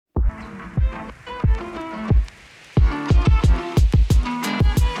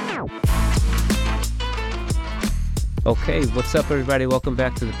Okay, what's up, everybody? Welcome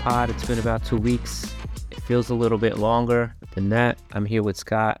back to the pod. It's been about 2 weeks. It feels a little bit longer than that. I'm here with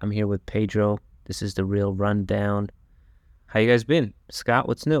Scott. I'm here with Pedro. This is the real rundown. How you guys been? Scott,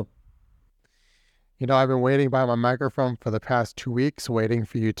 what's new? I've been waiting by my microphone for the past 2 weeks, waiting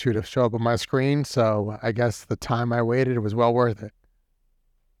for you two to show up on my screen. So I guess the time I waited was well worth it.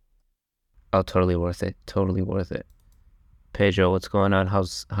 Oh, totally worth it. Totally worth it. Pedro, what's going on?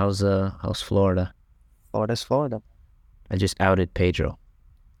 How's Florida? Florida's Florida. I just outed Pedro.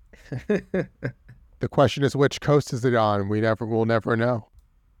 The question is, which coast is it on? We'll never know.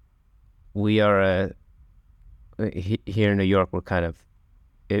 We are here in New York. We're kind of.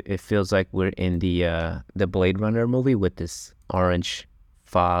 It feels like we're in the Blade Runner movie with this orange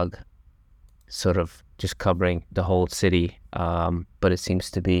fog, sort of just covering the whole city. But it seems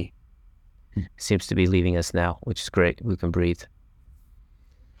to be leaving us now, which is great. We can breathe.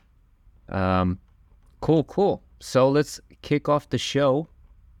 Cool. So let's kick off the show.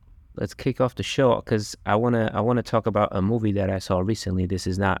 Because I wanna talk about a movie that I saw recently. This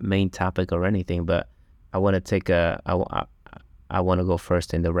is not main topic or anything, but I want to go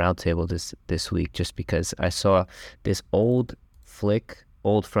first in the roundtable this week, just because I saw this old from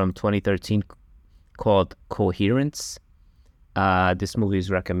 2013, called Coherence. This movie is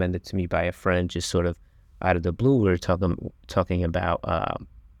recommended to me by a friend, just sort of out of the blue. We were talking about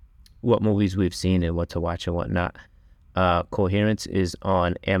what movies we've seen and what to watch and what not. Coherence is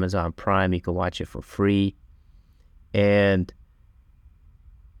on Amazon Prime. You can watch it for free. And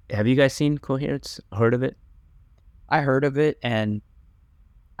have you guys seen Coherence? Heard of it? I heard of it, and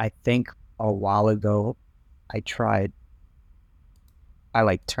I think a while ago I turned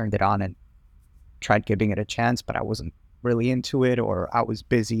it on and tried giving it a chance, but I wasn't really into it, or I was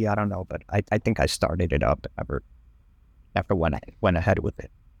busy. I don't know, but I think I started it up after went ahead with it.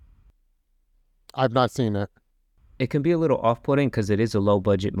 I've not seen it. It can be a little off-putting because it is a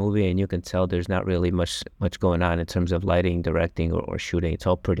low-budget movie, and you can tell there's not really much going on in terms of lighting, directing, or shooting. It's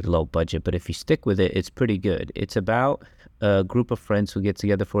all pretty low budget, but if you stick with it, it's pretty good. It's about a group of friends who get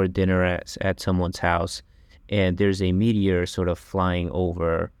together for a dinner at someone's house, and there's a meteor sort of flying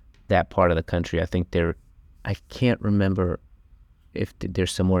over that part of the country. I can't remember if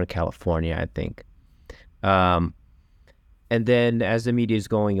there's somewhere in California, I think. And then as the media is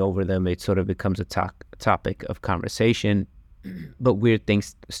going over them, it sort of becomes a topic of conversation. But weird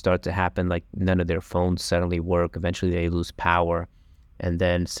things start to happen, like none of their phones suddenly work. Eventually they lose power. And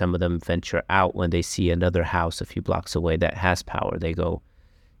then some of them venture out when they see another house a few blocks away that has power. They go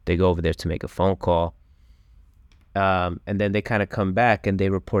over there to make a phone call. And then they kind of come back and they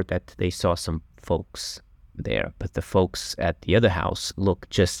report that they saw some folks there. But the folks at the other house look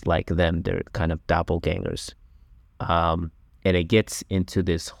just like them. They're kind of doppelgangers. And it gets into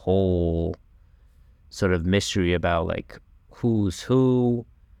this whole sort of mystery about like who's who.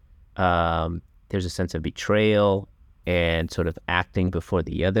 There's a sense of betrayal and sort of acting before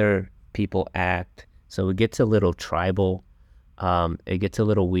the other people act. So it gets a little tribal. It gets a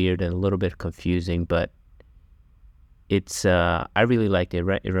little weird and a little bit confusing, but it's I really liked it.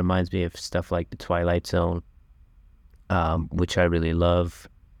 It reminds me of stuff like The Twilight Zone, which I really love.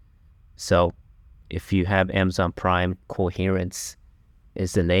 So if you have Amazon Prime, Coherence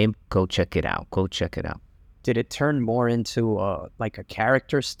is the name. Go check it out. Did it turn more into like a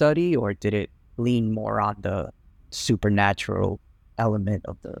character study, or did it lean more on the supernatural element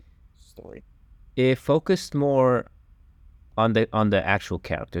of the story? It focused more on the actual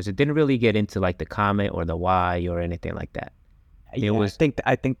characters. It didn't really get into like the comet or the why or anything like that.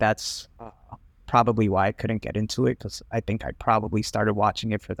 I think that's probably why I couldn't get into it, because I think I probably started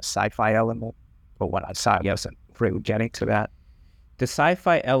watching it for the sci-fi element. But what I saw, I wasn't really getting to that. The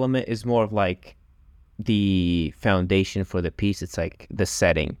sci-fi element is more of like the foundation for the piece. It's like the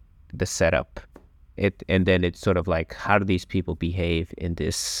setting, the setup. And then it's sort of like, how do these people behave in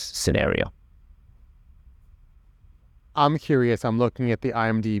this scenario? I'm curious. I'm looking at the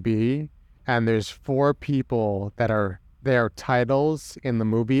IMDb, and there's 4 people that their titles in the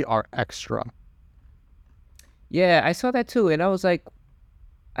movie are extra. Yeah, I saw that too, and I was like,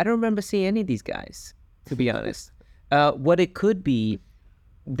 I don't remember seeing any of these guys, to be honest. What it could be,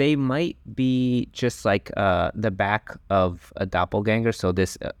 they might be just like the back of a doppelganger. So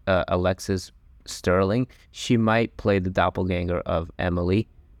this Alexis Sterling, she might play the doppelganger of Emily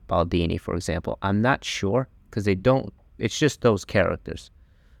Baldini, for example. I'm not sure, because it's just those characters,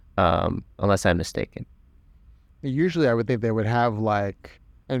 unless I'm mistaken. Usually I would think they would have like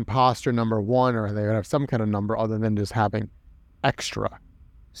imposter number 1, or they would have some kind of number other than just having extra.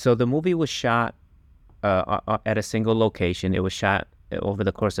 So the movie was shot at a single location. It was shot over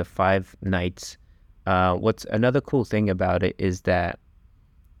the course of 5 nights What's another cool thing about it is that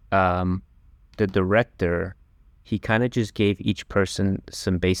the director, he kind of just gave each person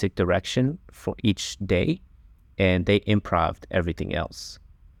some basic direction for each day, and they improved everything else.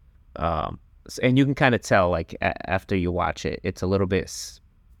 And you can kind of tell, like, after you watch it, it's a little bit,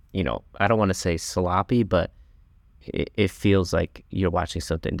 I don't want to say sloppy, but it feels like you're watching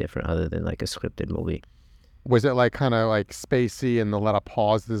something different other than like a scripted movie. Was it like kind of like spacey and a lot of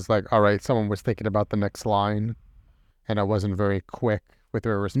pauses? Like, all right, someone was thinking about the next line, and it wasn't very quick with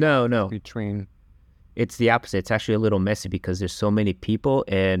their response No, between. it's the opposite. It's actually a little messy because there's so many people,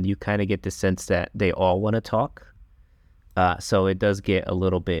 and you kind of get the sense that they all want to talk. So it does get a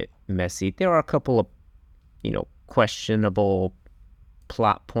little bit messy. There are a couple of, questionable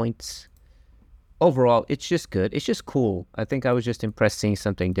plot points. Overall, it's just good. It's just cool. I think I was just impressed seeing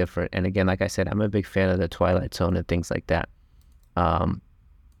something different. And again, like I said, I'm a big fan of the Twilight Zone and things like that.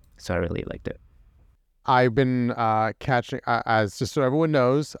 So I really liked it. I've been catching, as just so everyone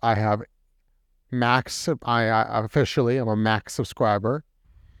knows, I have Max. Officially, I'm a Max subscriber.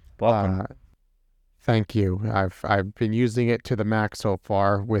 Welcome. Thank you. I've been using it to the max so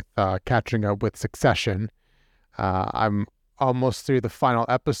far with catching up with Succession. I'm almost through the final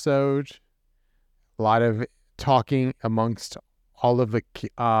episode. A lot of talking amongst all of the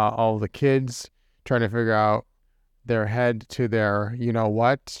kids, trying to figure out their head to their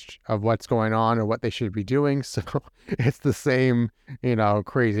of what's going on or what they should be doing. So it's the same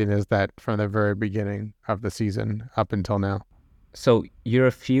craziness that from the very beginning of the season up until now. So you're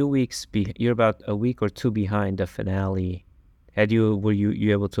a few weeks you're about a week or two behind the finale. Were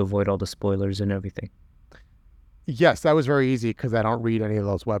you able to avoid all the spoilers and everything? Yes, that was very easy because I don't read any of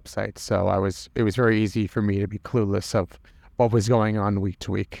those websites. So it was very easy for me to be clueless of what was going on week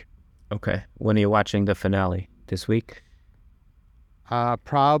to week. Okay. When are you watching the finale? This week?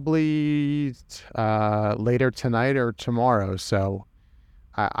 Probably later tonight or tomorrow. So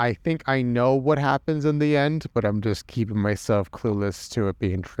I think I know what happens in the end, but I'm just keeping myself clueless to it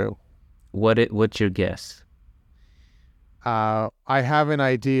being true. What's your guess? I have an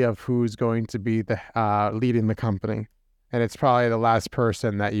idea of who's going to be the leading the company, and it's probably the last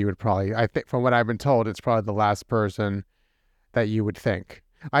person that you would probably. I think from what I've been told, it's probably the last person that you would think.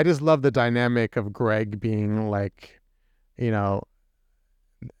 I just love the dynamic of Greg being like,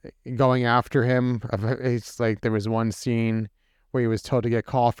 going after him. It's like there was one scene where he was told to get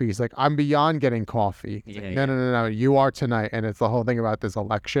coffee. He's like, I'm beyond getting coffee. It's like, no, you are tonight. And it's the whole thing about this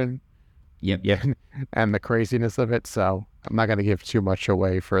election. Yep. And the craziness of it. So I'm not going to give too much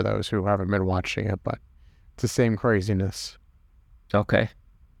away for those who haven't been watching it, but it's the same craziness. Okay.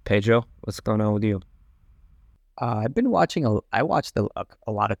 Pedro, what's going on with you? I've been I watched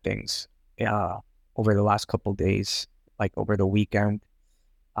a lot of things over the last couple of days, like over the weekend.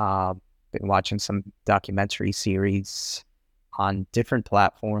 Been watching some documentary series on different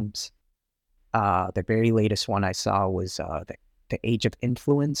platforms. The very latest one I saw was the Age of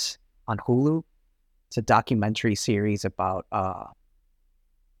Influence on Hulu. It's a documentary series about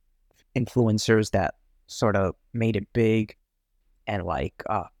influencers that sort of made it big and like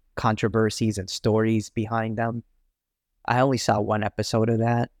controversies and stories behind them. I only saw one episode of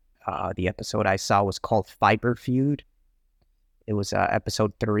that. The episode I saw was called Fiber Feud. It was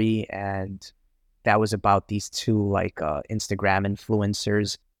episode 3, and that was about these two like Instagram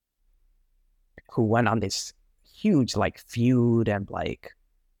influencers who went on this huge like feud and like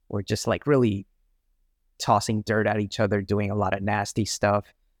were just like really tossing dirt at each other, doing a lot of nasty stuff.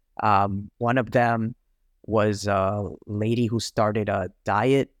 One of them was a lady who started a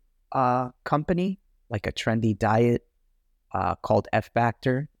diet company, like a trendy diet called F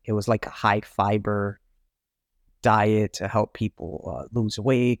Factor. It was like a high fiber diet to help people lose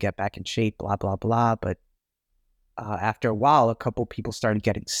weight, get back in shape, blah, blah, blah. But after a while, a couple people started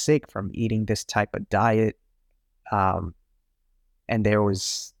getting sick from eating this type of diet. And there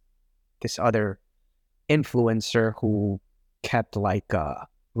was this other influencer who kept like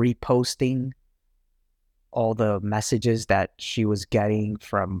reposting all the messages that she was getting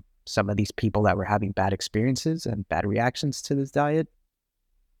from some of these people that were having bad experiences and bad reactions to this diet.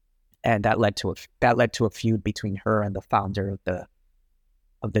 And that led to a feud between her and the founder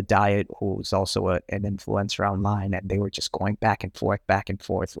of the diet, who was also an influencer online, and they were just going back and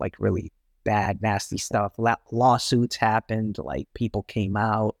forth, like really bad, nasty stuff. Lawsuits happened, like people came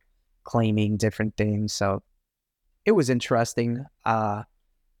out claiming different things. So it was interesting. And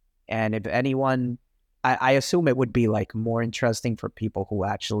if anyone, I assume it would be like more interesting for people who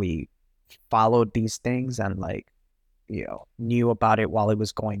actually followed these things and like, knew about it while it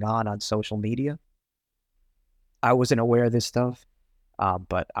was going on social media. I wasn't aware of this stuff.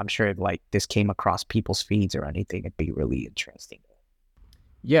 But I'm sure if like this came across people's feeds or anything, it'd be really interesting.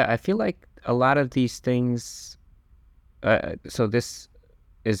 Yeah, I feel like a lot of these things. So this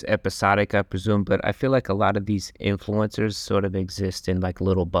is episodic, I presume, but I feel like a lot of these influencers sort of exist in like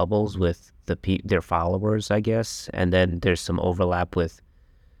little bubbles with their followers, I guess, and then there's some overlap with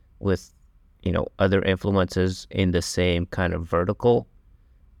other influencers in the same kind of vertical,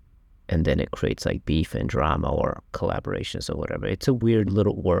 and then it creates like beef and drama or collaborations or whatever. It's a weird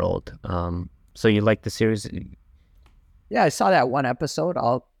little world. So you like the series? Yeah, I saw that one episode.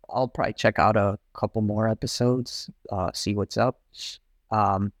 I'll probably check out a couple more episodes, see what's up.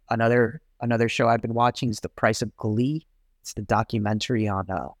 Another show I've been watching is The Price of Glee. It's the documentary on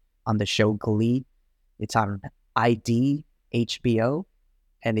the show Glee. It's on ID HBO,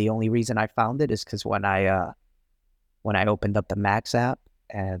 and the only reason I found it is because when I opened up the Max app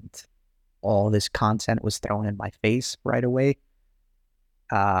and all this content was thrown in my face right away,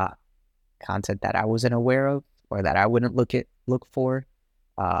 content that I wasn't aware of or that I wouldn't look for.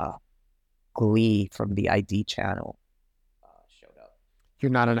 Glee from the ID channel showed up.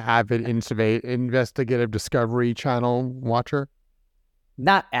 You're not an avid investigative Discovery Channel watcher?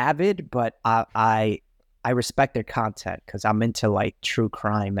 Not avid, but I respect their content because I'm into like true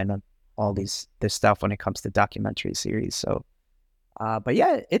crime and all this stuff when it comes to documentary series. So, but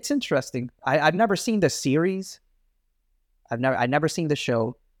yeah, it's interesting. I've never seen the series. I've never seen the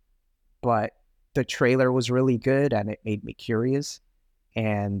show, but the trailer was really good and it made me curious.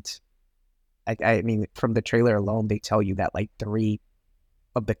 And I mean, from the trailer alone, they tell you that like 3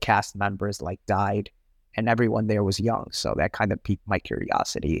 of the cast members like died, and everyone there was young. So that kind of piqued my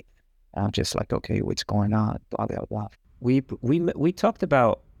curiosity. I'm just like, okay, what's going on? Blah blah blah. We talked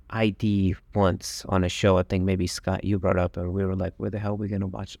about ID once on a show. I think maybe Scott, you brought up, and we were like, where the hell are we gonna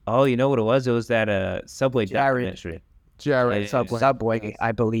watch? Oh, you know what it was? It was that Subway documentary. Jared, Subway,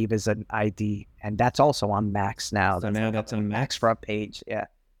 I believe, is an ID, and that's also on Max now. So now that's on Max front page. Yeah.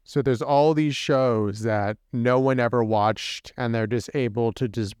 So there's all these shows that no one ever watched, and they're just able to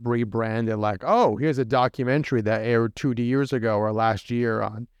just rebrand it like, oh, here's a documentary that aired 2 years ago or last year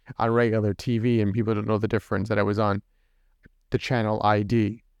on regular TV, and people don't know the difference that it was on the channel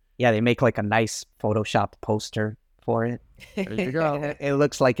ID. Yeah, they make like a nice Photoshop poster for it. There you go. It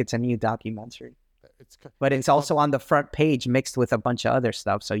looks like it's a new documentary. But it's also on the front page mixed with a bunch of other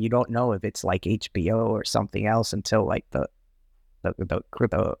stuff, so you don't know if it's like HBO or something else until like the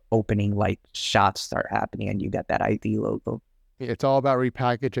opening like shots start happening and you got that ID logo. It's all about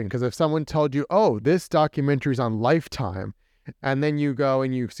repackaging, because if someone told you, oh, this documentary's on Lifetime, and then you go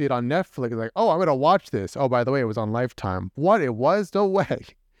and you see it on Netflix, like, oh, I'm going to watch this. Oh, by the way, it was on Lifetime. What? It was? No way.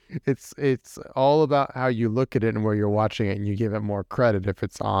 It's all about how you look at it and where you're watching it, and you give it more credit if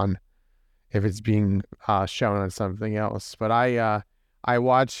it's being shown on something else. But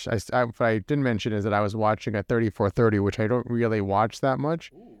what I didn't mention is that I was watching a 30 for 30, which I don't really watch that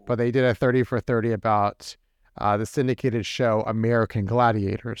much. Ooh. But they did a 30 for 30 about the syndicated show American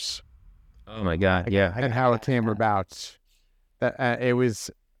Gladiators. Oh my God! Yeah, and how it came about. That it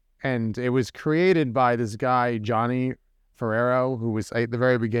was created by this guy Johnny Ferrero, who was at the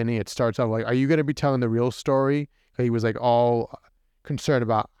very beginning. It starts off like, "Are you going to be telling the real story?" He was like all concerned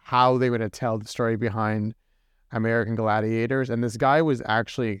about how they were going to tell the story behind American Gladiators. And this guy was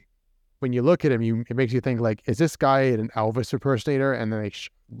actually, when you look at him, it makes you think like, is this guy an Elvis impersonator? And then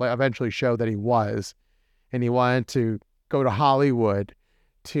they eventually show that he was, and he wanted to go to Hollywood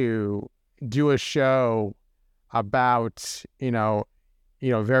to do a show about,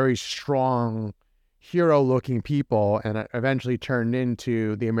 very strong hero-looking people, and it eventually turned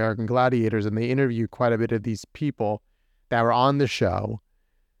into the American Gladiators. And they interviewed quite a bit of these people that were on the show,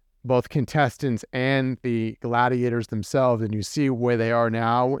 both contestants and the gladiators themselves, and you see where they are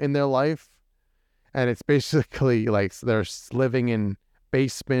now in their life. And it's basically like they're living in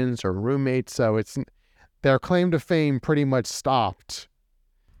basements or roommates, so their claim to fame pretty much stopped.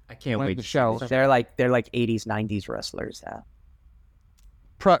 I can't wait to show. They're like 80s, 90s wrestlers now.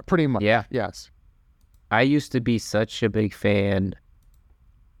 Pretty much. Yeah. Yes. I used to be such a big fan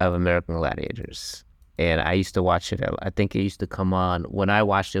of American Gladiators. And I used to watch it. I think it used to come on when I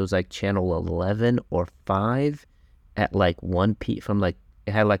watched it. It was like channel 11 or 5 at like 1 p. From like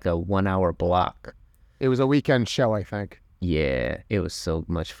it had like a 1 hour block. It was a weekend show, I think. Yeah, it was so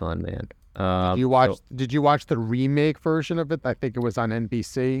much fun, man. Did you watch the remake version of it? I think it was on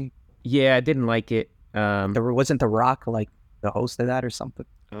NBC. Yeah, I didn't like it. Wasn't The Rock like the host of that or something?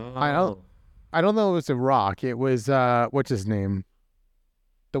 Oh. I don't know. It was The Rock. It was what's his name?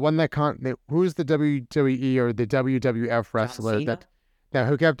 The one that who's the WWE or the WWF wrestler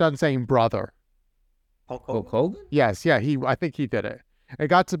who kept on saying brother? Hulk Hogan? Yes, yeah. I think he did it. It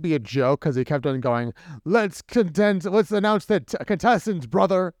got to be a joke because he kept on going, let's announce the contestants,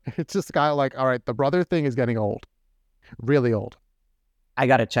 brother. It's just got like, all right, the brother thing is getting old. Really old. I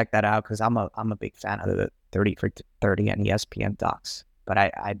got to check that out because I'm a big fan of the 30 for 30 and ESPN docs, but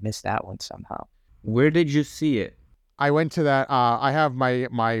I missed that one somehow. Where did you see it? I went to that. I have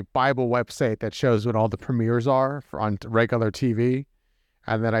my Bible website that shows what all the premieres are on regular TV.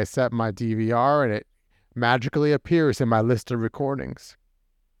 And then I set my DVR and it magically appears in my list of recordings.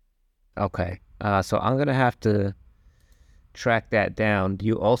 Okay. So I'm going to have to track that down.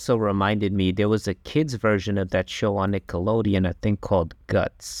 You also reminded me there was a kids version of that show on Nickelodeon, I think called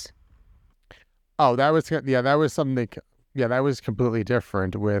Guts. Oh, that was something. Yeah, that was completely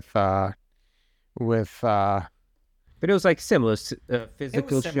different with. But it was like similar,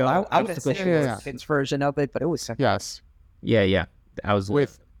 physical show. I would say it was a kids version of it, but it was similar. Yes. Yeah. I was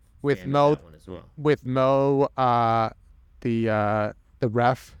with Mo well. with Mo the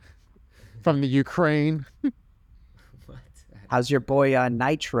ref from the Ukraine. What? How's your boy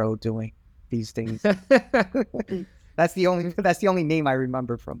Nitro doing these days? That's the only name I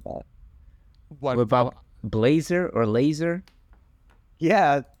remember from that. What about Blazer or Laser?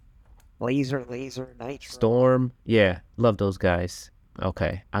 Yeah. Laser, Nitro. Storm. Yeah, love those guys.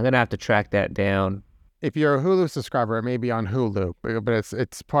 Okay. I'm going to have to track that down. If you're a Hulu subscriber, it may be on Hulu, but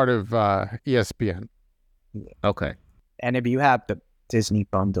it's part of ESPN. Okay. And if you have the Disney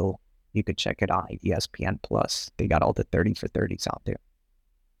bundle, you could check it on ESPN Plus. They got all the 30 for 30s out there.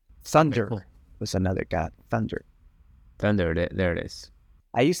 Thunder was another guy. Thunder, there it is.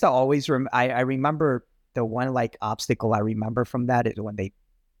 I used to always I remember the one like obstacle I remember from that is when the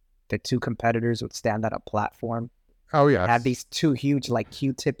two competitors would stand on a platform. Oh yeah, have these two huge like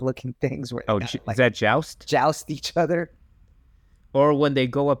Q-tip looking things where is that joust each other, or when they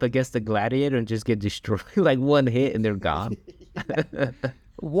go up against the gladiator and just get destroyed like one hit and they're gone.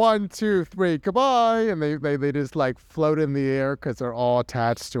 1, 2, 3, goodbye, and they just like float in the air because they're all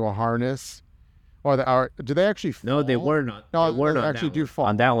attached to a harness. Or do they actually fall? No, they were not. No, they actually do fall.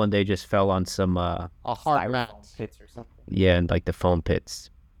 On that one, they just fell on some a hard mat pits or something. Yeah, and like the foam pits.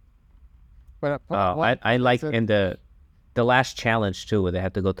 But I like in the last challenge too, where they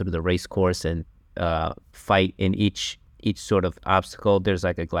have to go through the race course and fight in each sort of obstacle. There's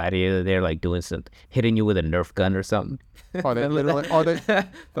like a gladiator there, like doing some hitting you with a Nerf gun or something. Or they literally,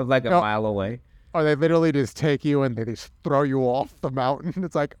 from like a mile away. Or they literally just take you and they just throw you off the mountain.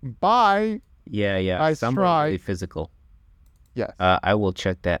 It's like bye. Yeah. Nice try. Really physical. Yes. I will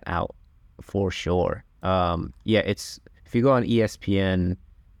check that out for sure. It's if you go on ESPN.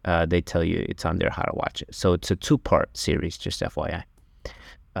 They tell you it's on there how to watch it. So it's a 2-part series, just FYI.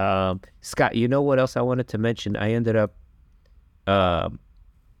 Scott, you know what else I wanted to mention? I ended up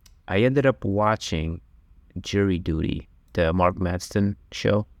watching Jury Duty, the Mark Madston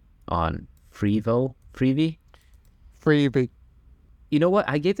show on Freevee. You know what?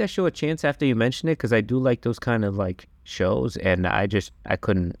 I gave that show a chance after you mentioned it because I do like those kind of like shows, and I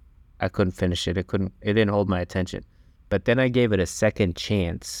couldn't finish it. It didn't hold my attention. But then I gave it a second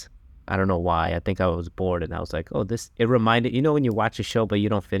chance. I don't know why. I think I was bored and I was like, oh, it reminded, when you watch a show but you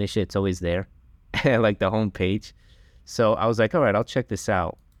don't finish it, it's always there, like the homepage. So I was like, all right, I'll check this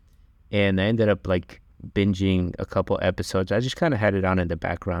out. And I ended up like binging a couple episodes. I just kind of had it on in the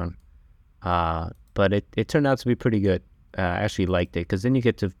background. But it turned out to be pretty good. I actually liked it because then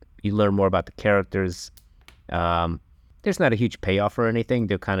you learn more about the characters. There's not a huge payoff or anything.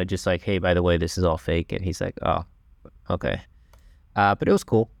 They're kind of just like, hey, by the way, this is all fake. And he's like, oh. Okay. But it was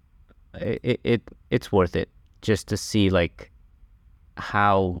cool. It's worth it just to see like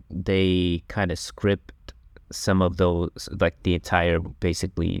how they kind of script some of those, like the entire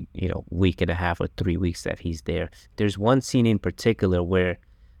basically, week and a half or 3 weeks that he's there. There's one scene in particular where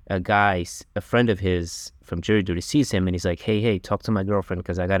a friend of his from Jury Duty sees him and he's like, hey, talk to my girlfriend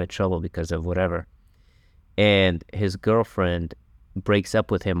because I got in trouble because of whatever. And his girlfriend breaks up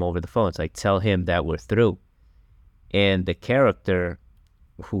with him over the phone. It's like, tell him that we're through. And the character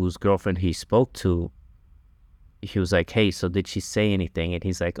whose girlfriend he spoke to, he was like, hey, so did she say anything? And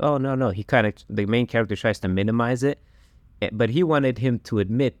he's like, oh, no. The main character tries to minimize it. But he wanted him to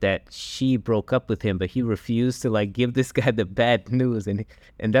admit that she broke up with him, but he refused to like give this guy the bad news. And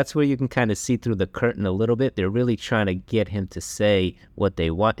that's where you can kind of see through the curtain a little bit. They're really trying to get him to say what they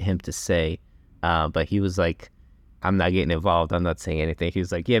want him to say. But he was like, I'm not getting involved. I'm not saying anything. He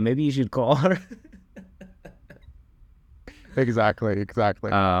was like, yeah, maybe you should call her. Exactly.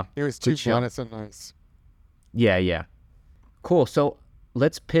 He was too honest and nice. Yeah. Cool. So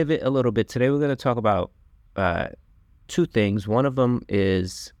let's pivot a little bit. Today we're going to talk about 2 things. One of them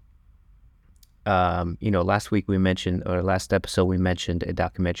is Last week we mentioned, or last episode we mentioned a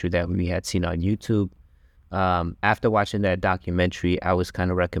documentary that we had seen on YouTube. After watching that documentary, I was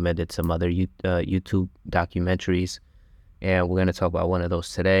kind of recommended some other YouTube documentaries, and we're going to talk about one of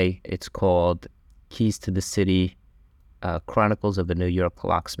those today. It's called Keys to the City, Chronicles of a New York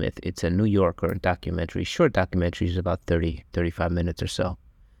Locksmith. It's a New Yorker documentary, short documentary, is about 30, 35 minutes or so.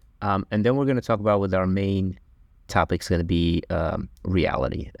 And then we're going to talk about what our main topic's going to be,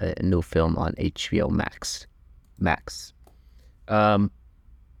 Reality, a new film on HBO Max.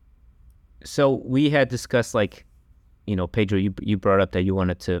 So we had discussed, Pedro, you brought up that you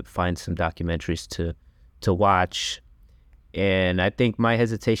wanted to find some documentaries to watch. And I think my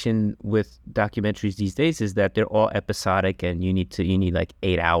hesitation with documentaries these days is that they're all episodic, and you need like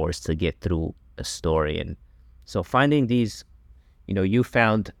 8 hours to get through a story. And so finding these, you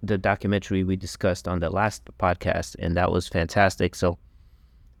found the documentary we discussed on the last podcast, and that was fantastic. So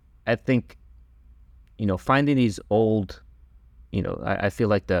I think, finding these old, I feel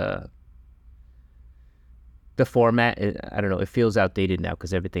like the format, I don't know, it feels outdated now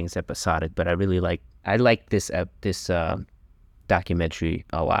because everything's episodic, but I like this documentary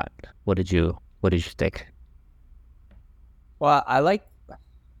a lot. What did you think? Well, I like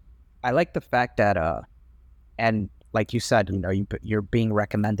the fact that and like you said, you're being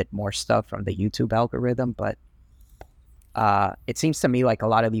recommended more stuff from the YouTube algorithm, but it seems to me like a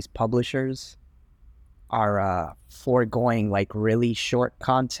lot of these publishers are foregoing like really short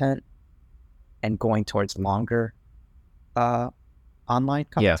content and going towards longer online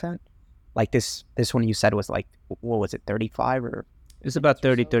content. Like this one you said was like, what was it, 35 or? It's about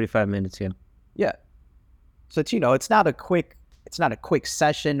 30, 35 minutes, yeah. Yeah. So it's, it's not a quick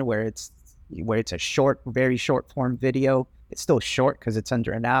session where it's a short, very short form video. It's still short because it's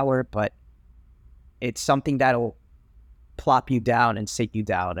under an hour, but it's something that'll plop you down and sit you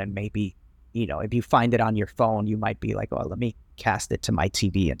down. And maybe, if you find it on your phone, you might be like, oh, let me cast it to my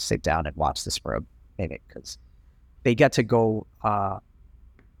TV and sit down and watch this for a minute, because they get to go a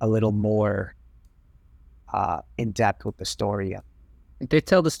little more in depth with the story. They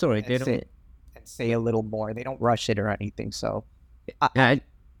tell the story. They don't say a little more. They don't rush it or anything. So I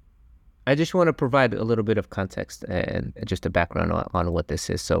just want to provide a little bit of context and just a background on what this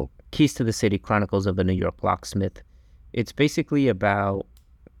is. So Keys to the City, Chronicles of a New York Locksmith. It's basically about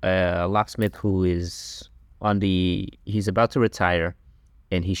a locksmith who is he's about to retire,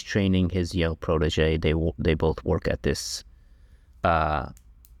 and he's training his young protege. They both work at this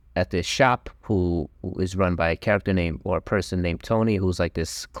shop who is run by a person named Tony, who's like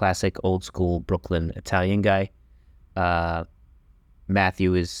this classic old school Brooklyn Italian guy.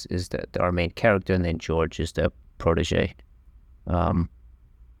 Matthew is our main character, and then George is the protege.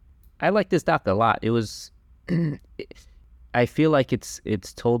 I like this doc a lot. It was I feel like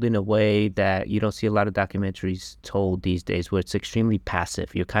it's told in a way that you don't see a lot of documentaries told these days, where it's extremely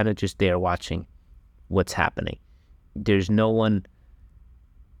passive. You're kind of just there watching what's happening. There's no one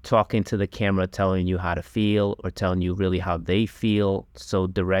talking to the camera telling you how to feel, or telling you really how they feel so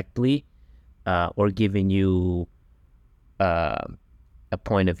directly, or giving you a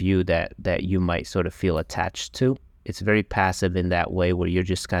point of view that you might sort of feel attached to. It's very passive in that way, where you're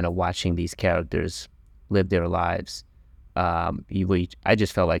just kind of watching these characters live their lives. I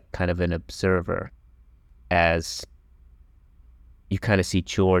just felt like kind of an observer, as you kind of see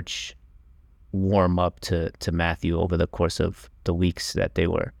George warm up to Matthew over the course of the weeks that they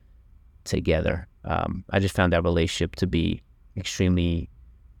were together. I just found that relationship to be extremely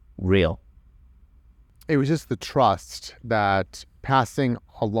real. It was just the trust that passing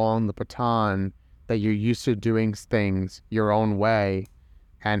along the baton, that you're used to doing things your own way,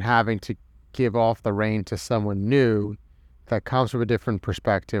 and having to give off the reign to someone new that comes from a different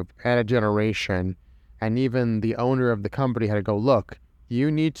perspective and a generation. And even the owner of the company had to go, look, you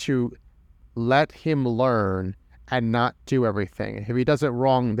need to let him learn and not do everything. If he does it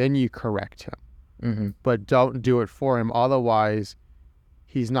wrong, then you correct him. Mm-hmm. But don't do it for him. Otherwise,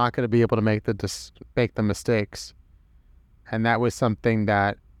 he's not going to be able to make the mistakes. And that was something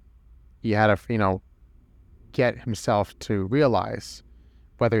that he had to, get himself to realize,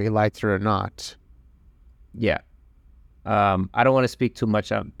 whether he liked it or not. Yeah. I don't want to speak too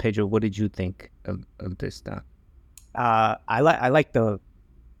much. Pedro, what did you think of this stuff? I like the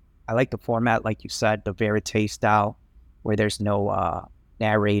format, like you said, the verite style, where there's no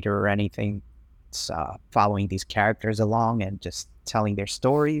narrator or anything. It's following these characters along and just telling their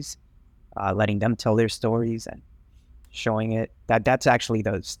stories, letting them tell their stories and showing it. That's actually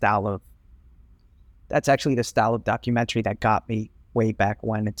the style of documentary that got me way back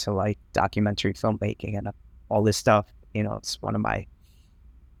when into like documentary filmmaking and all this stuff. It's one of my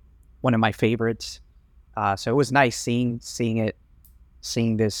one of my favorites. So it was nice seeing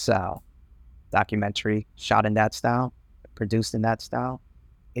this documentary shot in that style, produced in that style.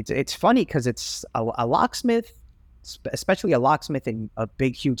 It's funny because it's a locksmith, especially a locksmith in a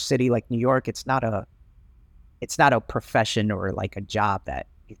big, huge city like New York. It's not a profession or like a job that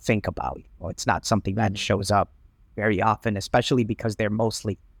you think about. Well, it's not something that shows up very often, especially because they're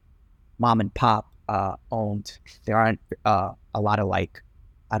mostly mom and pop owned. There aren't a lot of like,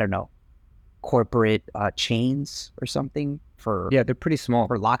 I don't know, corporate chains or something for Yeah, they're pretty small.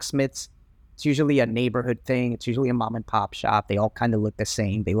 for locksmiths. It's usually a neighborhood thing. It's usually a mom and pop shop. They all kind of look the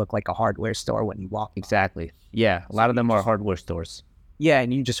same. They look like a hardware store when you walk. Exactly. Yeah, a lot of them are hardware stores. Yeah,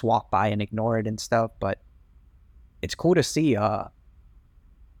 and you just walk by and ignore it and stuff. But it's cool to see,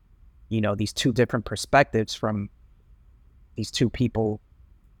 these two different perspectives from these two people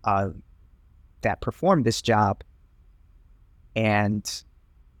that perform this job, and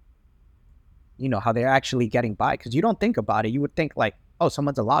how they're actually getting by. Because you don't think about it. You would think like, oh,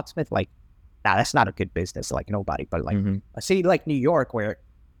 someone's a locksmith. Like, nah, that's not a good business. Like nobody. But like a city like New York, where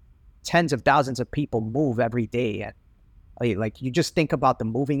tens of thousands of people move every day, and like you just think about the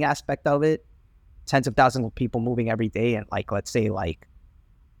moving aspect of it. Tens of thousands of people moving every day, and like let's say like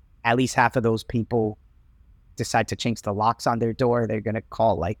at least half of those people decide to change the locks on their door. They're gonna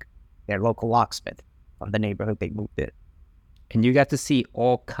call like their local locksmith from the neighborhood they moved in. And you got to see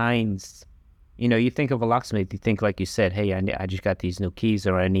all kinds. You think of a locksmith, you think, like you said, hey, I just got these new keys,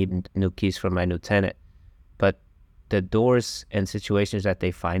 or I need new keys for my new tenant. But the doors and situations that they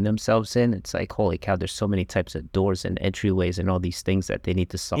find themselves in, it's like, holy cow, there's so many types of doors and entryways and all these things that they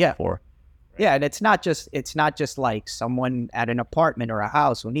need to solve for. Yeah, and it's not just like someone at an apartment or a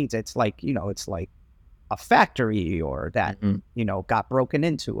house who needs it. It's like, it's like a factory or that, got broken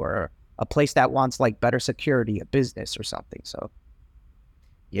into, or a place that wants like better security, a business or something. So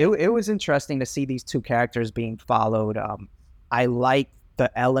it was interesting to see these two characters being followed. I like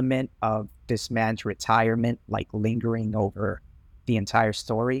the element of this man's retirement, like lingering over the entire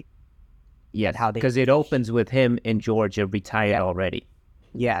story. Yeah, because it opens with him and Georgia retired already.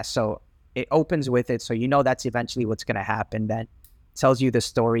 Yeah, so it opens with it, so that's eventually what's going to happen. Then tells you the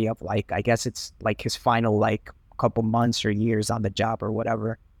story of like, I guess it's like his final like couple months or years on the job or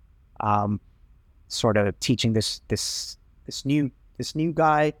whatever, sort of teaching this new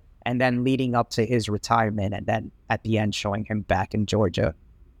guy, and then leading up to his retirement, and then at the end showing him back in Georgia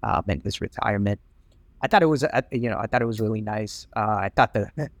in his retirement. I thought it was really nice. I thought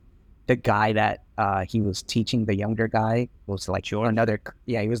the guy that he was teaching, the younger guy, was like George?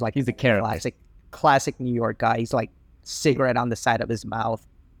 he was like, he's a character. Classic New York guy. He's like cigarette on the side of his mouth,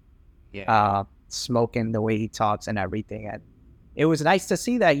 smoking the way he talks and everything. And it was nice to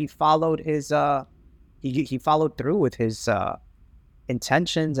see that he followed his he followed through with his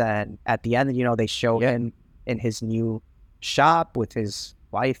intentions, and at the end, they show him in his new shop with his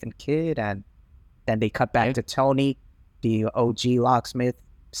wife and kid, and then they cut back to Tony, the OG locksmith,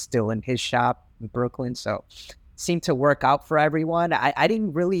 still in his shop in Brooklyn. So it seemed to work out for everyone. I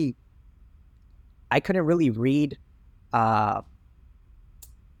couldn't really read the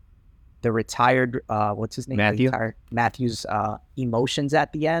retired what's his name, Matthew's emotions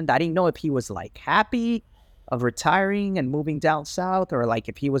at the end. I didn't know if he was like happy of retiring and moving down south, or like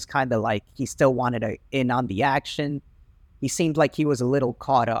if he was kind of like he still wanted to in on the action. He seemed like he was a little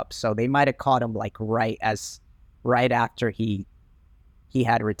caught up, so they might have caught him like right after he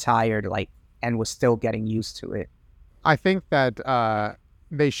had retired, like, and was still getting used to it. I think that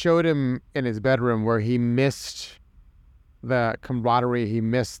they showed him in his bedroom where he missed the camaraderie, he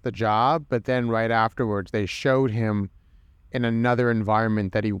missed the job, but then right afterwards they showed him in another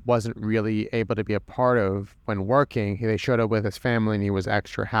environment that he wasn't really able to be a part of when working. They showed up with his family and he was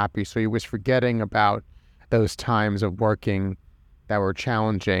extra happy. So he was forgetting about those times of working that were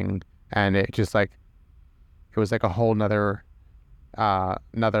challenging, and it was like a whole nother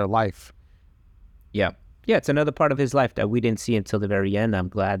life. Yeah, it's another part of his life that we didn't see until the very end. I'm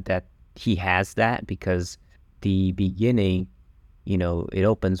glad that he has that, because the beginning, it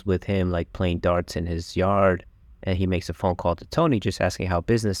opens with him like playing darts in his yard, and he makes a phone call to Tony just asking how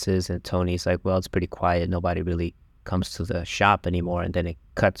business is, and Tony's like, well, it's pretty quiet, nobody really comes to the shop anymore. And then it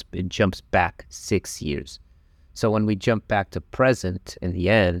jumps back 6 years. So when we jump back to present in the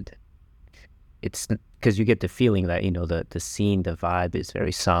end, it's because you get the feeling that the scene, the vibe is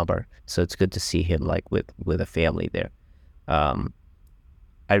very somber, so it's good to see him like with a family there. I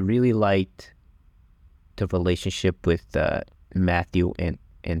really liked the relationship with Matthew and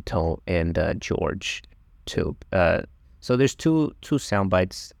George too. So there's two sound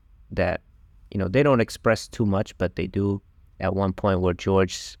bites that they don't express too much, but they do at one point where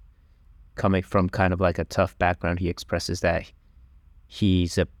George coming from kind of like a tough background, he expresses that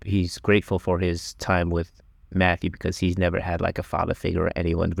he's grateful for his time with Matthew because he's never had like a father figure or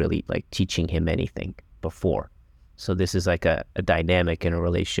anyone really like teaching him anything before. So this is like a dynamic in a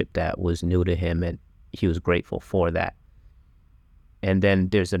relationship that was new to him, and he was grateful for that. And then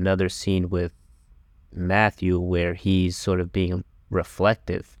there's another scene with Matthew where he's sort of being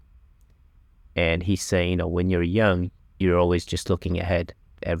reflective, and he's saying, when you're young, you're always just looking ahead.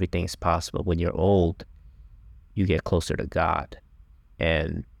 Everything's possible. When you're old, you get closer to God.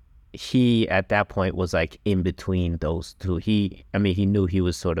 And he, at that point, was like in between those two. He knew he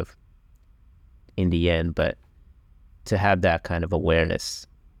was sort of in the end, but to have that kind of awareness,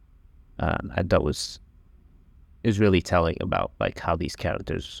 I thought was really telling about like how these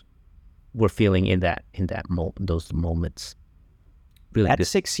characters were feeling in those moments. Really, that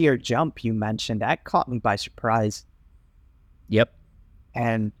 6-year jump you mentioned, that caught me by surprise. Yep.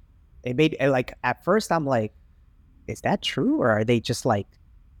 And it made like, at first I'm like, is that true, or are they just like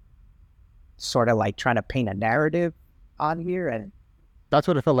sort of like trying to paint a narrative on here? And that's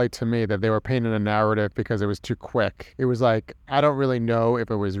what it felt like to me, that they were painting a narrative because it was too quick. It was like, I don't really know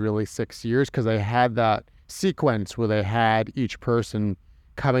if it was really 6 years, because they had that sequence where they had each person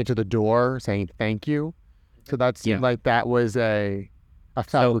coming to the door saying thank you. So that's like, that was a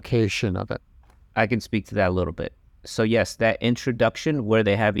fabrication of it. I can speak to that a little bit. So yes, that introduction where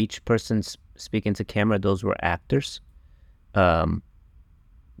they have each person speaking to camera, those were actors. The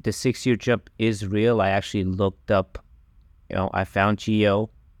 6-year jump is real. I actually looked up, I found Gio,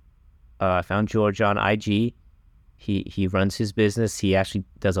 I found George on IG. He runs his business. He actually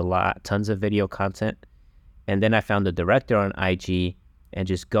does tons of video content. And then I found the director on IG, and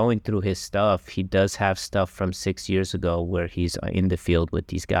just going through his stuff, he does have stuff from 6 years ago where he's in the field with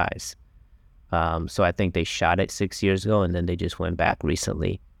these guys. So I think they shot it 6 years ago, and then they just went back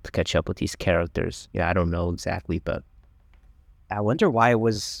recently to catch up with these characters. Yeah, I don't know exactly, but I wonder why it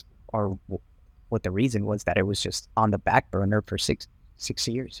was, or what the reason was that it was just on the back burner for six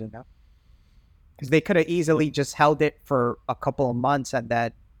years, because they could have easily just held it for a couple of months, and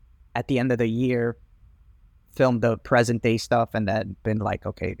that at the end of the year filmed the present day stuff, and then been like,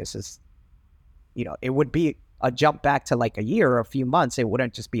 okay, this is, it would be a jump back to like a year or a few months. It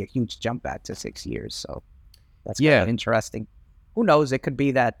wouldn't just be a huge jump back to 6 years. So that's kind of interesting. Who knows? It could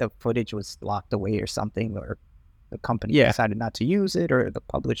be that the footage was locked away or something, or the company decided not to use it, or the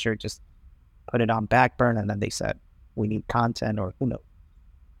publisher just put it on back burner, and then they said, we need content, or who knows?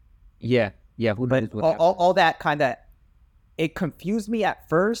 Yeah. But all that kind of, it confused me at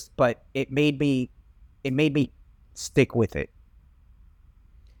first, but it made me stick with it.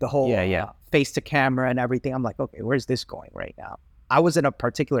 The whole face to camera and everything. I'm like, okay, where's this going right now? I wasn't a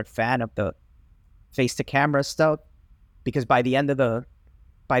particular fan of the face to camera stuff, because by the end of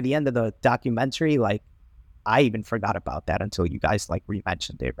the documentary, like, I even forgot about that until you guys like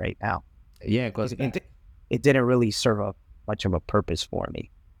re-mentioned it right now. Yeah, it didn't really serve much of a purpose for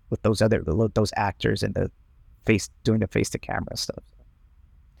me with those actors and doing the face to camera stuff.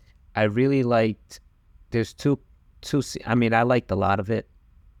 I really liked. There's two. I mean, I liked a lot of it.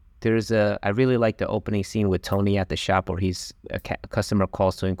 I really like the opening scene with Tony at the shop where a customer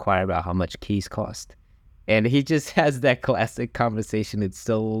calls to inquire about how much keys cost. And he just has that classic conversation. It's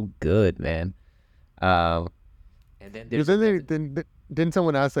so good, man. And then didn't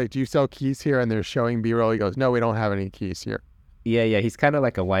someone ask, like, do you sell keys here? And they're showing B-roll. He goes, no, we don't have any keys here. Yeah. He's kind of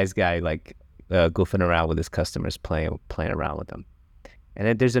like a wise guy, like goofing around with his customers, playing around with them. And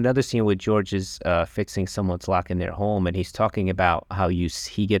then there's another scene where George is fixing someone's lock in their home, and he's talking about how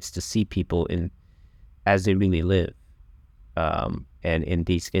he gets to see people as they really live, and in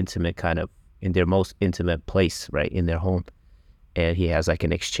these intimate in their most intimate place, right, in their home. And he has like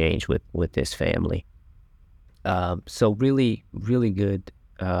an exchange with his family. So really, really good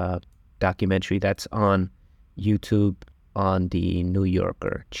documentary that's on YouTube on the New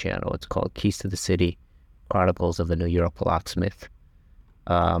Yorker channel. It's called Keys to the City, Chronicles of the New York Locksmith.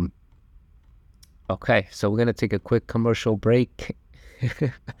 Okay, so we're gonna take a quick commercial break.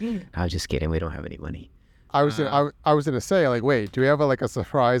 I was just kidding. We don't have any money. I was gonna say, like, wait, do we have a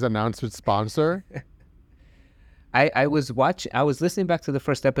surprise announcement sponsor? I was listening back to the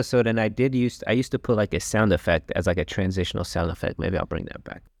first episode, and I used to put like a sound effect as like a transitional sound effect. Maybe I'll bring that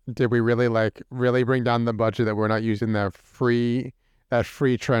back. Did we really bring down the budget that we're not using that free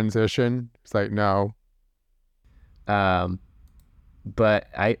transition? It's like, no. But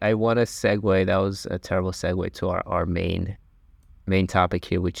I want to segue. That was a terrible segue to our main topic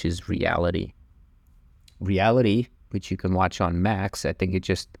here, which is Reality. Reality, which you can watch on Max. I think it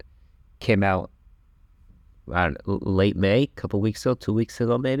just came out late May, a couple weeks ago, 2 weeks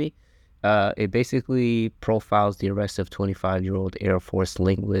ago maybe. It basically profiles the arrest of 25-year-old Air Force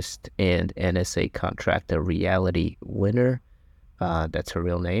linguist and NSA contractor Reality Winner, that's her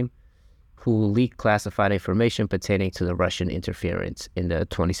real name, who leaked classified information pertaining to the Russian interference in the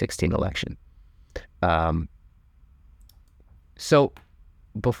 2016 election. So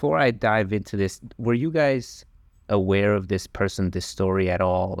before I dive into this, were you guys aware of this person, this story at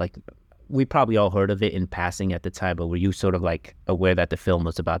all? Like, we probably all heard of it in passing at the time, but were you sort of like aware that the film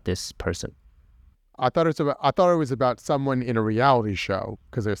was about this person? I thought it was about someone in a reality show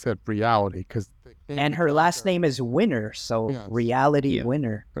because they said reality And her last name is Winner, so Yes. Reality Yeah.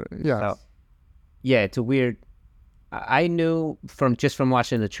 Winner. Yes. So, Yeah, it's a weird. I knew from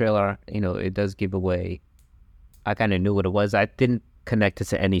watching the trailer, it does give away. I kind of knew what it was. I didn't connect it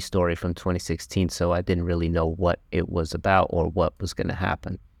to any story from 2016, so I didn't really know what it was about or what was going to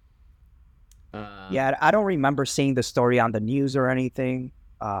happen. yeah, I don't remember seeing the story on the news or anything.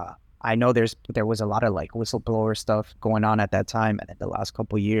 I know there was a lot of like whistleblower stuff going on at that time and in the last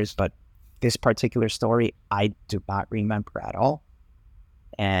couple of years, but this particular story I do not remember at all.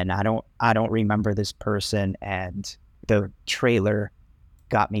 And I don't remember this person, and the trailer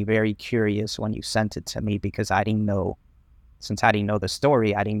got me very curious when you sent it to me because I didn't know, since I didn't know the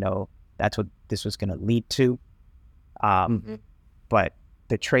story, I didn't know that's what this was going to lead to. But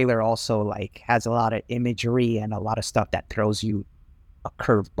the trailer also like has a lot of imagery and a lot of stuff that throws you a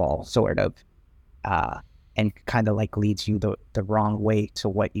curveball sort of, and kind of like leads you the wrong way to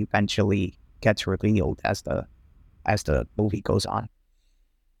what eventually gets revealed as the movie goes on.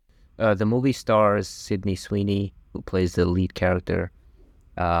 The movie stars Sydney Sweeney, who plays the lead character.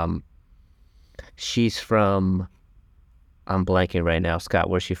 She's from, I'm blanking right now. Scott,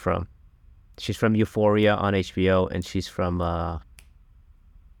 where's she from? She's from Euphoria on HBO, and she's from,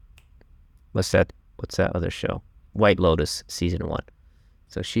 what's that other show? White Lotus season 1.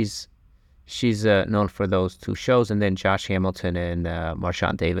 So she's known for those 2 shows, and then Josh Hamilton and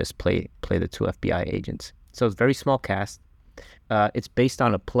Marshawn Davis play the 2 FBI agents. So it's a very small cast. It's based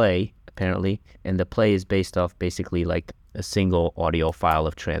on a play, apparently, and the play is based off basically like a single audio file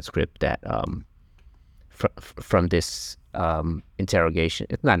of transcript that from this interrogation.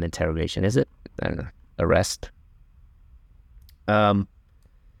 It's not an interrogation, is it? I don't know. Arrest.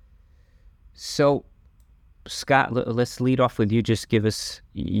 So, Scott, let's lead off with you. Just give us,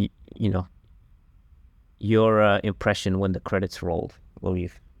 your impression when the credits rolled. What were you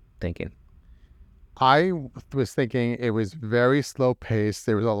thinking? I was thinking it was very slow paced.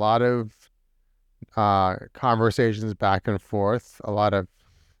 There was a lot of conversations back and forth, a lot of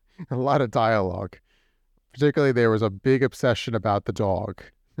dialogue. Particularly, there was a big obsession about the dog,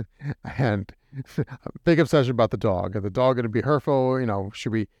 and a big obsession about the dog. Is the dog going to be hurtful?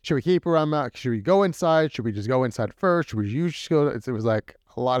 Should we keep her around? Should we go inside? Should we just go inside first? Should we use? It was like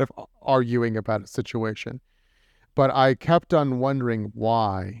a lot of arguing about a situation. But I kept on wondering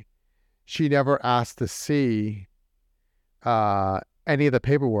why she never asked to see any of the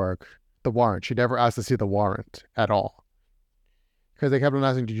paperwork, the warrant. She never asked to see the warrant at all. Because they kept on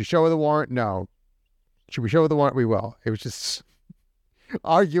asking, did you show her the warrant? No. Should we show her the warrant? We will. It was just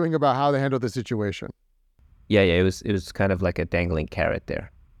arguing about how they handled the situation. Yeah, it was kind of like a dangling carrot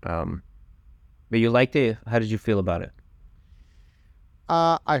there. But you liked it. How did you feel about it?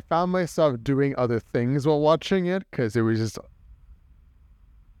 I found myself doing other things while watching it because it was just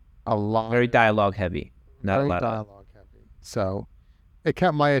a lot. Very dialogue heavy. Not Very a lot dialogue heavy. So it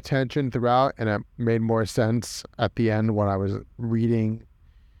kept my attention throughout, and it made more sense at the end when I was reading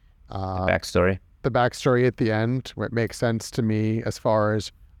backstory. The backstory at the end, where it makes sense to me as far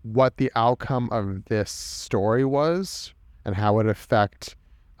as what the outcome of this story was and how it affect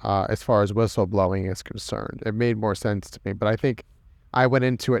as far as whistleblowing is concerned. It made more sense to me, but I think I went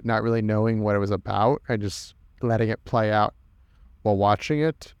into it not really knowing what it was about and just letting it play out while watching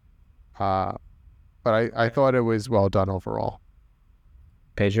it. But I thought it was well done overall.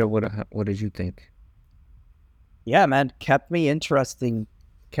 Pedro, what did you think? Yeah, man, kept me interested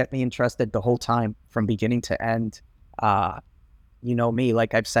the whole time from beginning to end. You know me,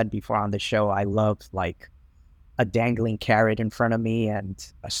 like I've said before on the show, I love like a dangling carrot in front of me and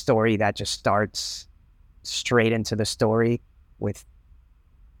a story that just starts straight into the story with,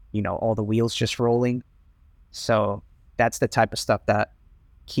 all the wheels just rolling. So that's the type of stuff that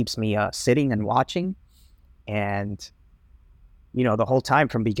keeps me sitting and watching. And, the whole time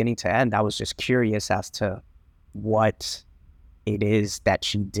from beginning to end, I was just curious as to what it is that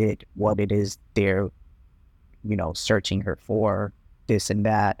she did, what it is they're, searching her for, this and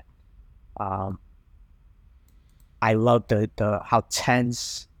that. I love the how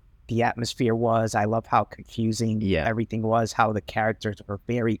tense the atmosphere was. I love how confusing everything was, how the characters were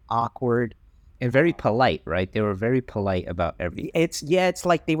very awkward. And very polite, right? They were very polite about everything. It's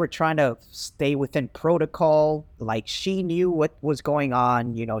like they were trying to stay within protocol. Like, she knew what was going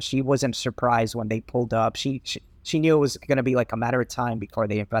on. You know, she wasn't surprised when they pulled up. She knew it was going to be like a matter of time before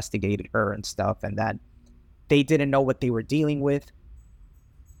they investigated her and stuff. And that they didn't know what they were dealing with.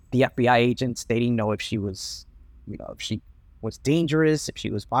 The FBI agents, they didn't know if she was, you know, if she was dangerous, if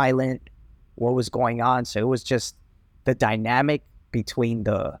she was violent, what was going on. So it was just the dynamic between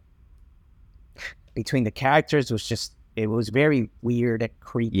the characters was just, it was very weird and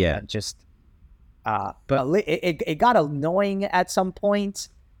creepy. Yeah. And just, but it got annoying at some points.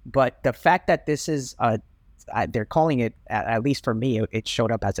 But the fact that this is they're calling it, at least for me, it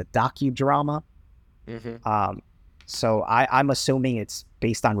showed up as a docudrama. Mm-hmm. So I'm assuming it's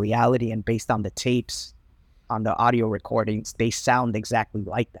based on reality, and based on the tapes, on the audio recordings, they sound exactly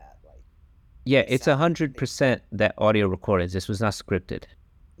like that. Like, yeah, it's 100% that audio recordings. This was not scripted.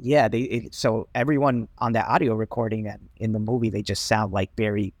 Yeah, so everyone on that audio recording and in the movie, they just sound like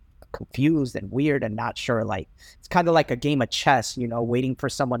very confused and weird and not sure. Like, it's kind of like a game of chess, you know, waiting for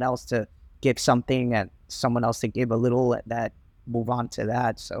someone else to give something and someone else to give a little, and that move on to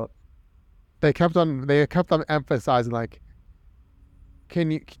that. So they kept on emphasizing, like,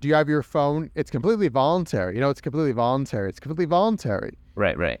 do you have your phone? It's completely voluntary. You know, it's completely voluntary. It's completely voluntary.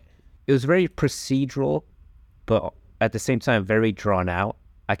 Right. It was very procedural, but at the same time, very drawn out.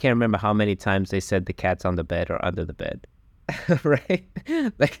 I can't remember how many times they said the cat's on the bed or under the bed, right?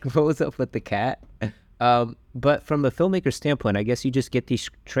 Like, what was up with the cat? But from a filmmaker standpoint, I guess you just get these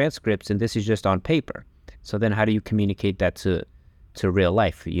transcripts and this is just on paper. So then how do you communicate that to real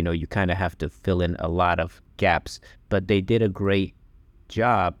life? You know, you kind of have to fill in a lot of gaps, but they did a great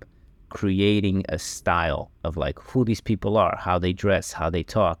job creating a style of like who these people are, how they dress, how they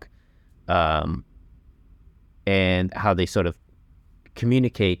talk, and how they sort of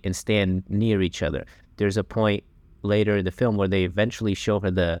communicate and stand near each other. There's a point later in the film where they eventually show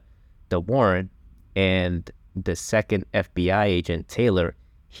her the warrant, and the second FBI agent, Taylor,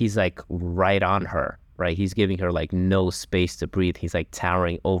 he's like right on her, right? He's giving her like no space to breathe. He's like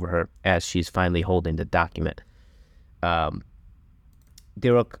towering over her as she's finally holding the document.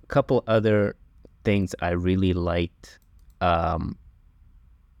 There were a couple other things I really liked.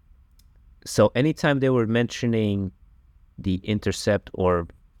 So anytime they were mentioning the intercept or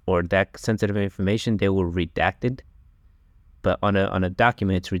that sensitive information, they were redacted. But on a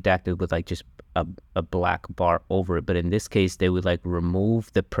document, it's redacted with like just a black bar over it. But in this case, they would like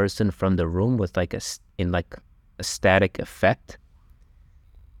remove the person from the room with like a static effect.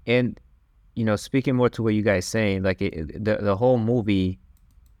 And, you know, speaking more to what you guys saying, like the whole movie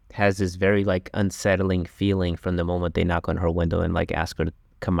has this very like unsettling feeling from the moment they knock on her window and like ask her to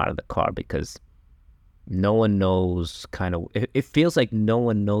come out of the car, because no one knows it feels like no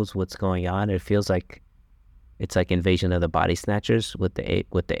one knows what's going on. It feels like it's like Invasion of the Body Snatchers with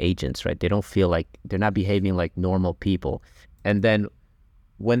the agents, right? They don't feel like, they're not behaving like normal people. And then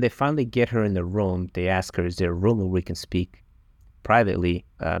when they finally get her in the room, they ask her, is there a room where we can speak privately,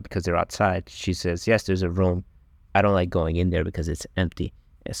 because they're outside? She says, yes, there's a room. I don't like going in there because it's empty.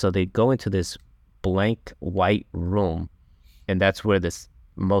 And so they go into this blank white room, and that's where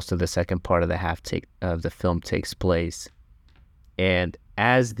most of the second part of the film takes place. And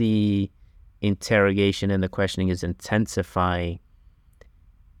as the interrogation and the questioning is intensifying,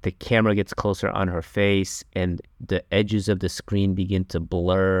 the camera gets closer on her face, and the edges of the screen begin to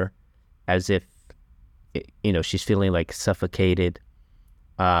blur, as if, you know, she's feeling like suffocated.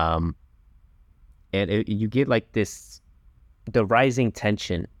 And you get like this, the rising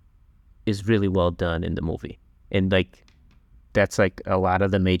tension is really well done in the movie. And like, that's like a lot of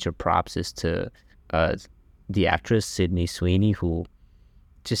the major props is to the actress, Sydney Sweeney, who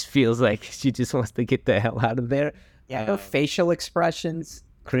just feels like she just wants to get the hell out of there. Yeah, her facial expressions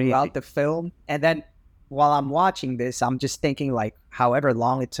throughout the film. And then while I'm watching this, I'm just thinking like, however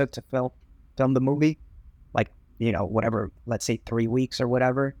long it took to film the movie, like, you know, whatever, let's say 3 weeks or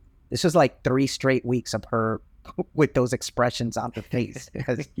whatever. This was like 3 straight weeks of her with those expressions on her face.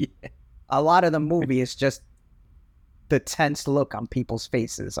 Because a lot of the movie is just the tense look on people's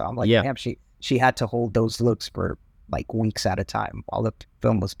faces. So I'm like, damn, she had to hold those looks for like weeks at a time while the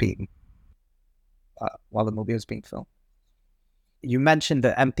film was being, while the movie was being filmed. You mentioned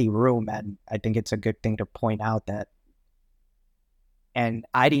the empty room, and I think it's a good thing to point out that, and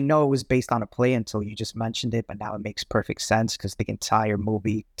I didn't know it was based on a play until you just mentioned it, but now it makes perfect sense because the entire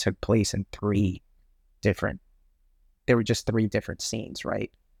movie took place in there were just 3 different scenes, right?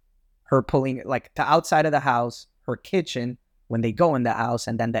 Her pulling, like, the outside of the house, her kitchen, when they go in the house,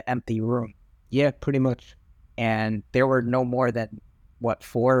 and then the empty room. Yeah, pretty much. And there were no more than, what,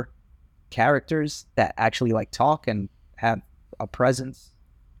 4 characters that actually like talk and have a presence.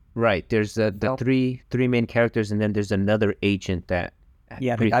 Right. There's the three main characters, and then there's another agent that.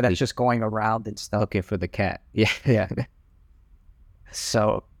 Yeah, the guy that's just going around and stuff. Okay, for the cat. Yeah, yeah.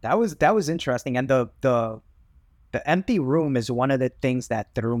 So that was interesting, and the empty room is one of the things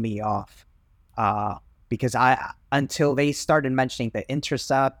that threw me off, because until they started mentioning the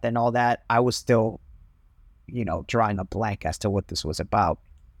intercept and all that, I was still, drawing a blank as to what this was about.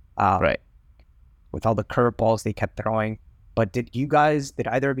 Right. With all the curveballs they kept throwing. But did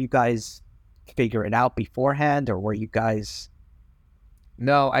either of you guys figure it out beforehand, or were you guys?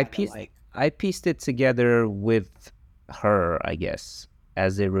 No, I pieced it together with her, I guess,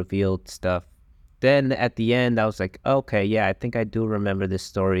 as they revealed stuff. Then at the end, I was like, okay, yeah, I think I do remember this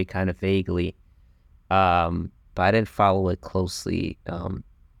story kind of vaguely, but I didn't follow it closely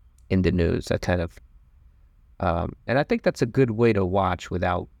in the news. I kind of, and I think that's a good way to watch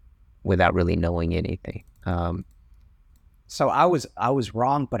without really knowing anything. So I was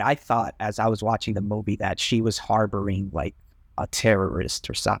wrong, but I thought as I was watching the movie that she was harboring like a terrorist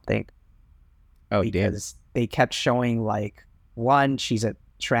or something. Oh, because they kept showing like, one, she's a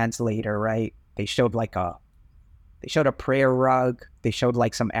translator, right? They showed a prayer rug. They showed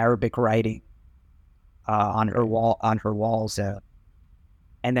like some Arabic writing on her walls,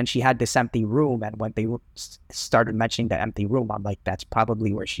 and then she had this empty room. And when they started mentioning the empty room, I'm like, that's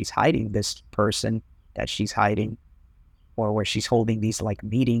probably where she's hiding this person that she's hiding, or where she's holding these like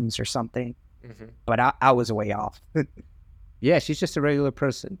meetings or something. Mm-hmm. But I was way off. Yeah, she's just a regular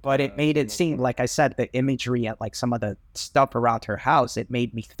person. But it made it seem, like I said, the imagery and like some of the stuff around her house, it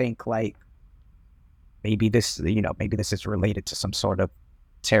made me think like maybe this is related to some sort of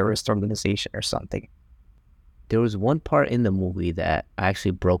terrorist organization or something. There was one part in the movie that I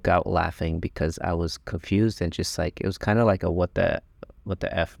actually broke out laughing because I was confused and just like, it was kind of like a what the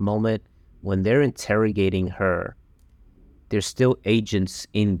F moment. When they're interrogating her, there's still agents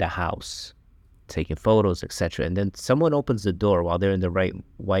in the house taking photos, etc. And then someone opens the door while they're in the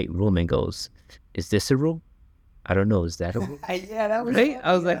white room and goes, "Is this a room? I don't know. Is that a room?" Yeah, that was right.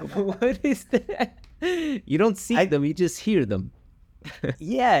 I was like, "What is that?" You don't see them; you just hear them.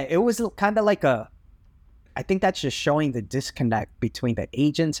 Yeah, it was kind of like I think that's just showing the disconnect between the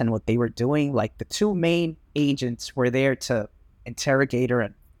agents and what they were doing. Like the 2 main agents were there to interrogate her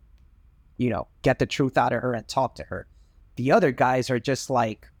and, get the truth out of her and talk to her. The other guys are just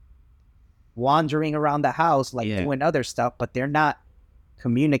like wandering around the house, like doing other stuff, but they're not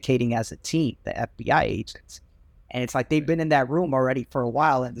communicating as a team, the FBI agents. And it's like they've been in that room already for a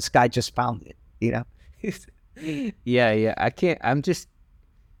while, and this guy just found it, Yeah. I can't. I'm just,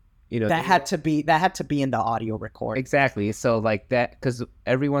 that had to be in the audio record. Exactly. So like that, because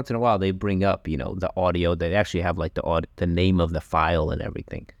every once in a while they bring up, the audio. They actually have like the name of the file and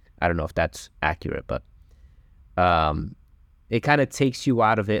everything. I don't know if that's accurate, but it kind of takes you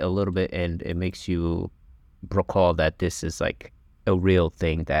out of it a little bit, and it makes you recall that this is like a real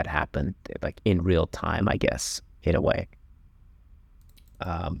thing that happened, like in real time, I guess, in a way.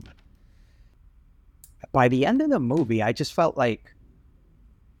 By the end of the movie, I just felt like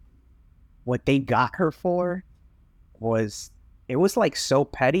what they got her for was like so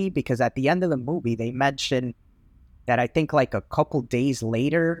petty, because at the end of the movie, they mentioned that I think like a couple days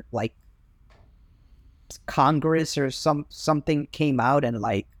later, like Congress or something came out and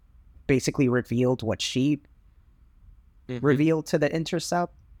like basically revealed what she revealed to the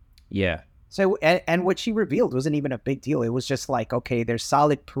intercept. Yeah. So and what she revealed wasn't even a big deal. It was just like, okay, there's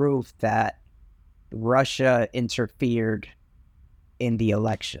solid proof that Russia interfered in the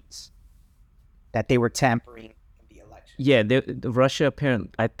elections, that they were tampering in the elections. Yeah, Russia apparently,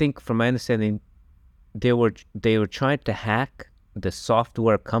 I think from my understanding, they were trying to hack the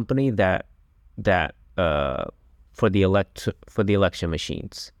software company that for the election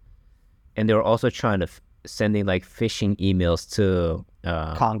machines, and they were also trying to sending like phishing emails to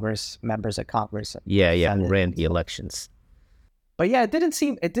Congress, members of Congress. Who ran the elections. But yeah, it didn't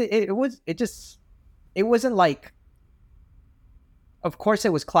seem it wasn't like, of course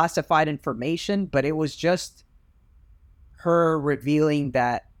it was classified information, but it was just her revealing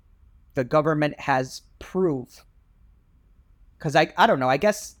that the government has proof. Because I don't know, I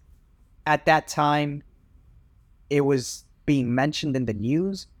guess at that time it was being mentioned in the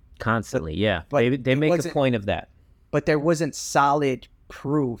news constantly, but they make a point of that. But there wasn't solid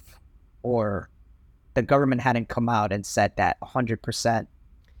proof, or the government hadn't come out and said that 100%.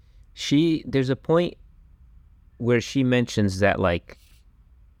 There's a point where she mentions that like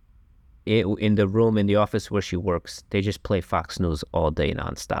in the room in the office where she works, they just play Fox News all day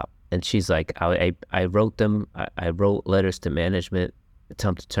nonstop. And she's like, I wrote them. I wrote letters to management, tell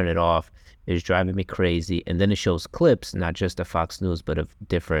them to turn it off. It's driving me crazy. And then it shows clips, not just of Fox News, but of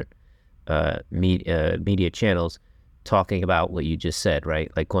different media channels talking about what you just said,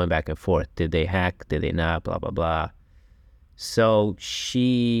 right? Like going back and forth. Did they hack? Did they not? Blah, blah, blah. So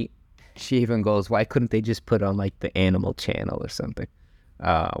she even goes, why couldn't they just put on like the animal channel or something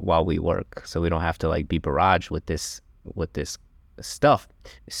while we work, so we don't have to like be barraged with this stuff?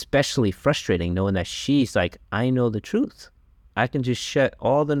 Especially frustrating knowing that she's like, I know the truth. I can just shut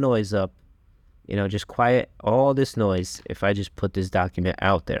all the noise up, just quiet all this noise if I just put this document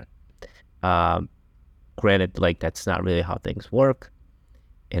out there. Granted, like that's not really how things work,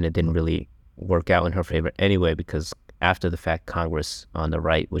 and it didn't really work out in her favor anyway, because after the fact, Congress on the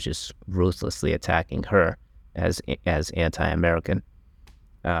right was just ruthlessly attacking her as anti-American.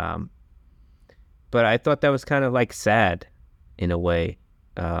 But I thought that was kind of like sad in a way.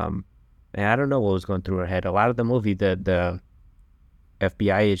 And I don't know what was going through her head. A lot of the movie, the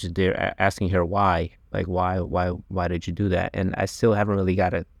FBI agent there asking her why, like why did you do that? And I still haven't really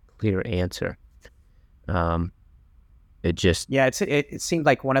got a clear answer. It seemed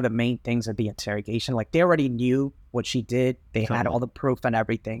like one of the main things of the interrogation, like they already knew what she did. They had all the proof and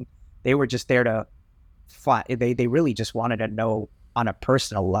everything. They were just there to fight. They really just wanted to know on a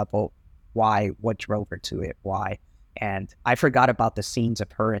personal level what drove her to it, why. And I forgot about the scenes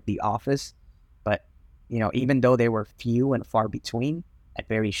of her at the office, but even though they were few and far between and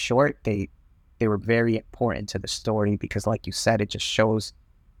very short, they were very important to the story, because like you said, it just shows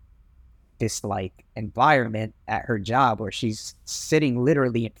this like environment at her job where she's sitting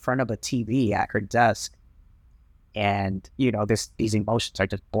literally in front of a TV at her desk, and these emotions are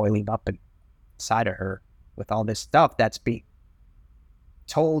just boiling up inside of her with all this stuff that's being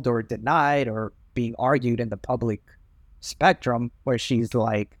told or denied or being argued in the public spectrum, where she's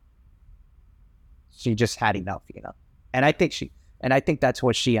like, she just had enough, and I think that's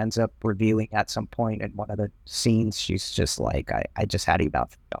what she ends up revealing at some point in one of the scenes. She's just like, I just had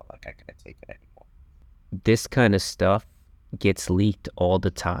enough. Like I couldn't take it anymore. This kind of stuff gets leaked all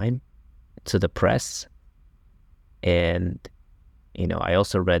the time to the press. And, I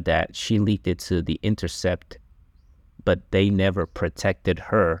also read that she leaked it to The Intercept, but they never protected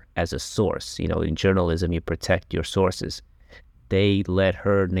her as a source. In journalism, you protect your sources. They let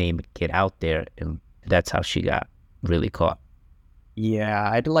her name get out there, and that's how she got really caught. Yeah,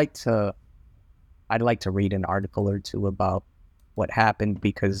 I'd like to read an article or two about what happened,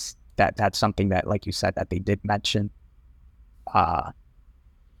 because that's something that, like you said, that they did mention.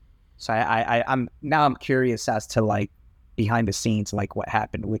 So I'm curious as to like behind the scenes, like what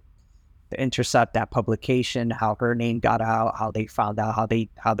happened with The Intercept, that publication, how her name got out, how they found out, how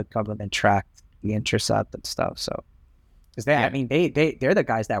the government tracked The Intercept and stuff. So, because they're the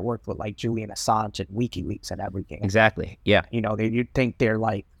guys that worked with like Julian Assange and WikiLeaks and everything. Exactly. Yeah. You'd think they're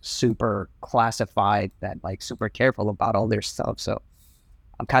like super classified and like super careful about all their stuff. So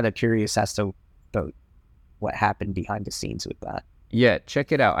I'm kind of curious as to what happened behind the scenes with that. Yeah,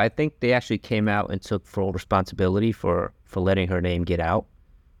 check it out. I think they actually came out and took full responsibility for letting her name get out.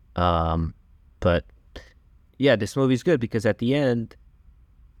 But yeah, this movie's good because at the end,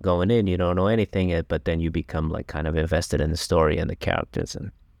 going in, you don't know anything, but then you become like kind of invested in the story and the characters.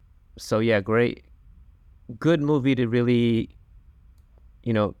 And so yeah, good movie to really,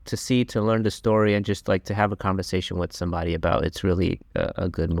 to see, to learn the story, and just like to have a conversation with somebody about. It's really a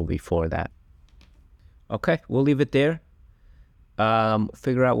good movie for that. Okay, we'll leave it there.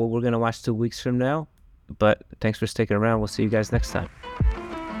 Figure out what we're going to watch 2 weeks from now. But thanks for sticking around. We'll see you guys next time.